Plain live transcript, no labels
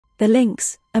The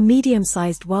lynx, a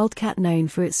medium-sized wildcat known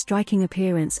for its striking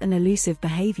appearance and elusive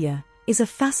behavior, is a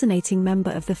fascinating member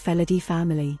of the Felidae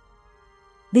family.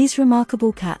 These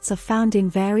remarkable cats are found in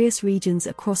various regions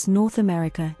across North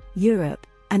America, Europe,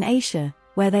 and Asia,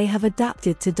 where they have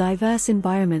adapted to diverse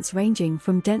environments ranging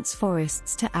from dense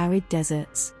forests to arid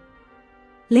deserts.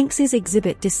 Lynxes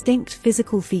exhibit distinct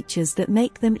physical features that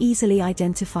make them easily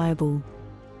identifiable.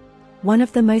 One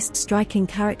of the most striking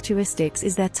characteristics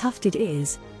is their tufted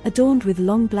ears, adorned with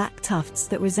long black tufts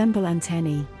that resemble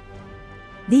antennae.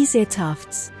 These ear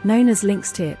tufts, known as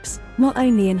lynx tips, not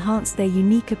only enhance their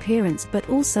unique appearance but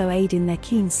also aid in their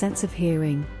keen sense of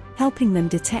hearing, helping them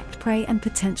detect prey and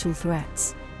potential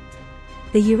threats.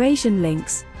 The Eurasian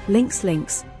lynx,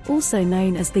 lynx, also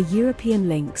known as the European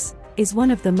lynx, is one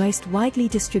of the most widely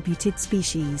distributed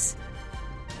species.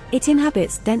 It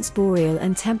inhabits dense boreal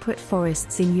and temperate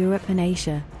forests in Europe and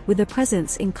Asia, with a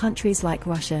presence in countries like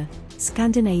Russia,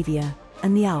 Scandinavia,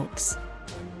 and the Alps.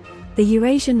 The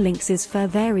Eurasian lynx's fur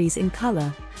varies in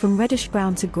color, from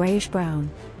reddish-brown to grayish-brown,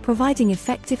 providing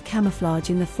effective camouflage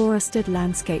in the forested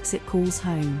landscapes it calls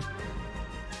home.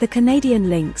 The Canadian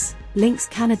lynx, Lynx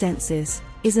canadensis,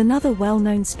 is another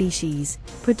well-known species,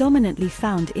 predominantly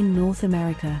found in North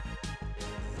America.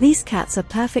 These cats are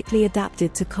perfectly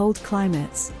adapted to cold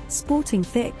climates, sporting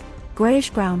thick,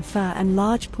 grayish-brown fur and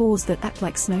large paws that act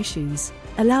like snowshoes,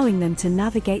 allowing them to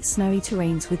navigate snowy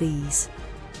terrains with ease.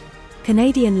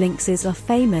 Canadian lynxes are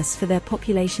famous for their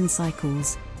population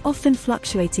cycles, often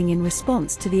fluctuating in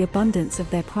response to the abundance of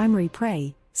their primary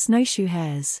prey, snowshoe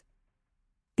hares.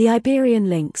 The Iberian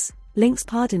lynx, Lynx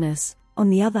pardinus, on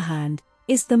the other hand,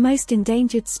 is the most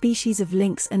endangered species of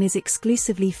lynx and is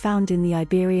exclusively found in the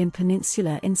Iberian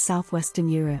Peninsula in southwestern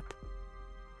Europe.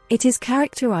 It is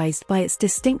characterized by its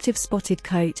distinctive spotted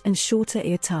coat and shorter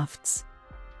ear tufts.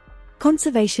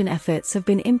 Conservation efforts have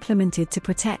been implemented to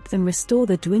protect and restore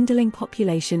the dwindling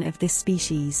population of this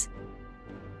species.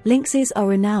 Lynxes are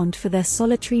renowned for their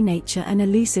solitary nature and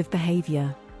elusive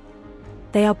behavior.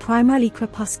 They are primarily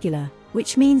crepuscular,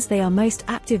 which means they are most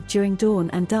active during dawn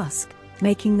and dusk,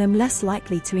 making them less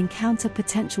likely to encounter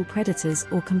potential predators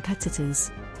or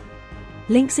competitors.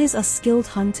 Lynxes are skilled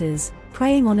hunters,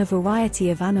 preying on a variety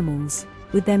of animals,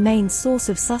 with their main source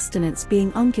of sustenance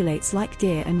being ungulates like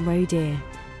deer and roe deer.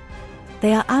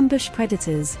 They are ambush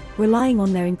predators, relying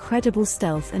on their incredible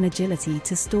stealth and agility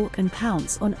to stalk and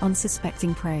pounce on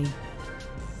unsuspecting prey.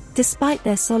 Despite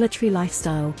their solitary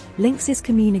lifestyle, lynxes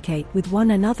communicate with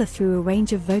one another through a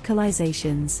range of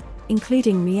vocalizations,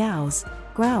 including meows,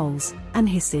 growls, and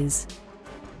hisses.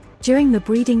 During the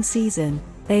breeding season,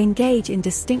 they engage in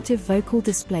distinctive vocal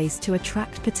displays to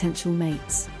attract potential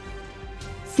mates.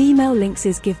 Female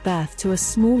lynxes give birth to a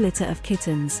small litter of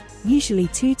kittens, usually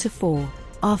 2 to 4,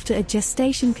 after a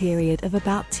gestation period of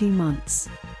about 2 months.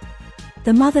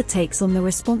 The mother takes on the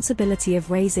responsibility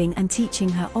of raising and teaching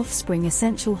her offspring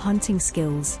essential hunting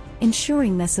skills,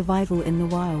 ensuring their survival in the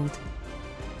wild.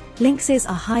 Lynxes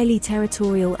are highly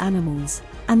territorial animals,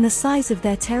 and the size of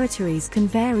their territories can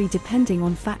vary depending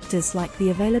on factors like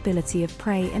the availability of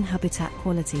prey and habitat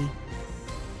quality.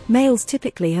 Males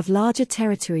typically have larger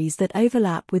territories that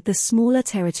overlap with the smaller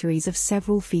territories of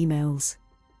several females.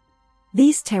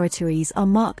 These territories are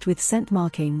marked with scent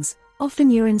markings,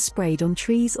 often urine sprayed on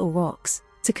trees or rocks,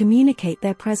 to communicate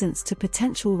their presence to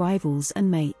potential rivals and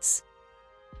mates.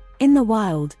 In the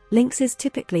wild, lynxes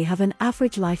typically have an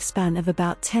average lifespan of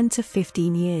about 10 to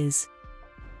 15 years.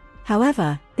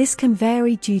 However, this can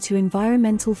vary due to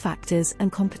environmental factors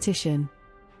and competition.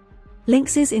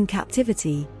 Lynxes in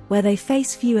captivity, where they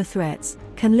face fewer threats,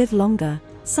 can live longer,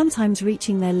 sometimes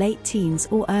reaching their late teens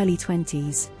or early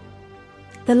 20s.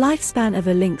 The lifespan of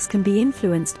a lynx can be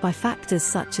influenced by factors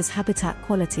such as habitat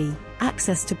quality,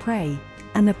 access to prey,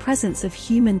 and the presence of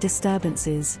human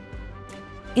disturbances.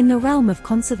 In the realm of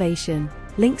conservation,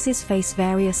 lynxes face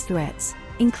various threats,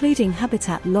 including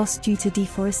habitat loss due to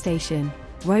deforestation,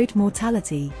 road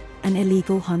mortality, and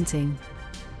illegal hunting.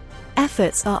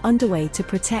 Efforts are underway to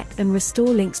protect and restore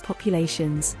lynx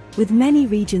populations, with many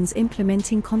regions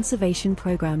implementing conservation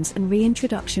programs and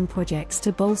reintroduction projects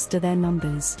to bolster their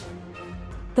numbers.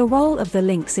 The role of the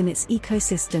lynx in its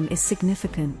ecosystem is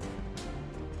significant.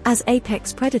 As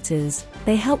apex predators,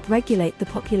 they help regulate the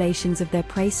populations of their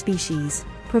prey species,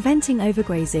 preventing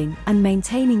overgrazing and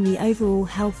maintaining the overall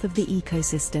health of the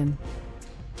ecosystem.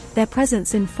 Their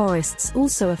presence in forests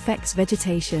also affects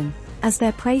vegetation, as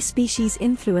their prey species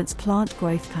influence plant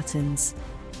growth patterns.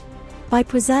 By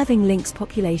preserving lynx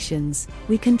populations,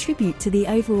 we contribute to the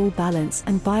overall balance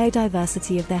and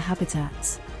biodiversity of their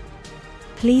habitats.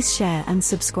 Please share and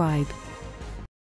subscribe.